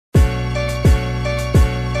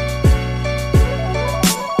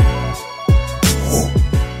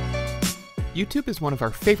YouTube is one of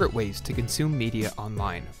our favorite ways to consume media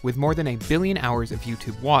online, with more than 1 billion hours of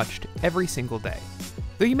YouTube watched every single day.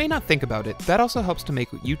 Though you may not think about it, that also helps to make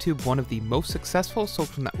YouTube one of the most successful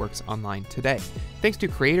social networks online today, thanks to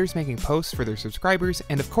creators making posts for their subscribers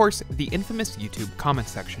and, of course, the infamous YouTube comment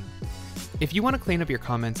section. If you want to clean up your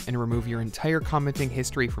comments and remove your entire commenting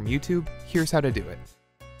history from YouTube, here's how to do it.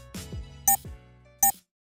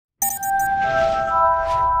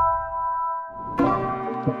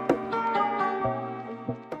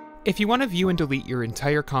 If you want to view and delete your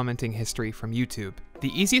entire commenting history from YouTube,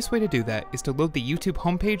 the easiest way to do that is to load the YouTube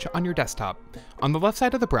homepage on your desktop. On the left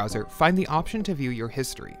side of the browser, find the option to view your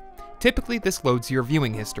history. Typically, this loads your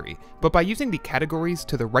viewing history, but by using the categories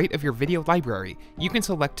to the right of your video library, you can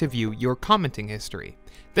select to view your commenting history.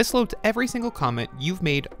 This loads every single comment you've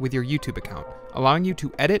made with your YouTube account, allowing you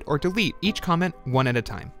to edit or delete each comment one at a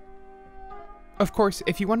time. Of course,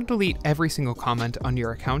 if you want to delete every single comment on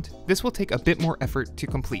your account, this will take a bit more effort to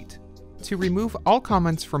complete. To remove all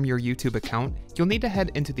comments from your YouTube account, you'll need to head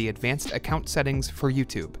into the Advanced Account Settings for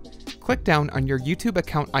YouTube. Click down on your YouTube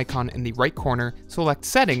account icon in the right corner, select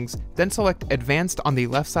Settings, then select Advanced on the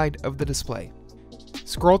left side of the display.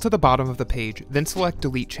 Scroll to the bottom of the page, then select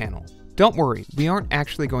Delete Channel. Don't worry, we aren't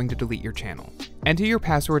actually going to delete your channel. Enter your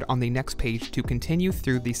password on the next page to continue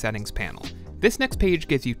through the settings panel. This next page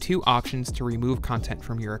gives you two options to remove content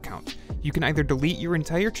from your account. You can either delete your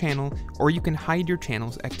entire channel, or you can hide your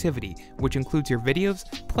channel's activity, which includes your videos,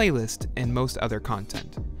 playlist, and most other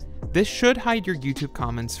content. This should hide your YouTube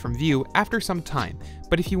comments from view after some time,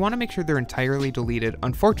 but if you want to make sure they're entirely deleted,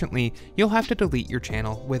 unfortunately, you'll have to delete your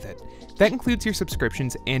channel with it. That includes your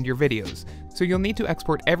subscriptions and your videos, so you'll need to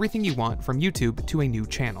export everything you want from YouTube to a new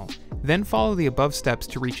channel. Then follow the above steps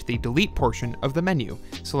to reach the delete portion of the menu.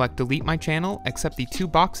 Select delete my channel, accept the two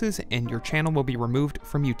boxes, and your channel will be removed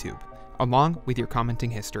from YouTube, along with your commenting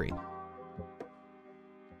history.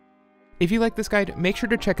 If you like this guide, make sure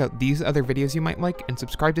to check out these other videos you might like and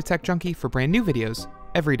subscribe to Tech Junkie for brand new videos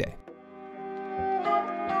every day.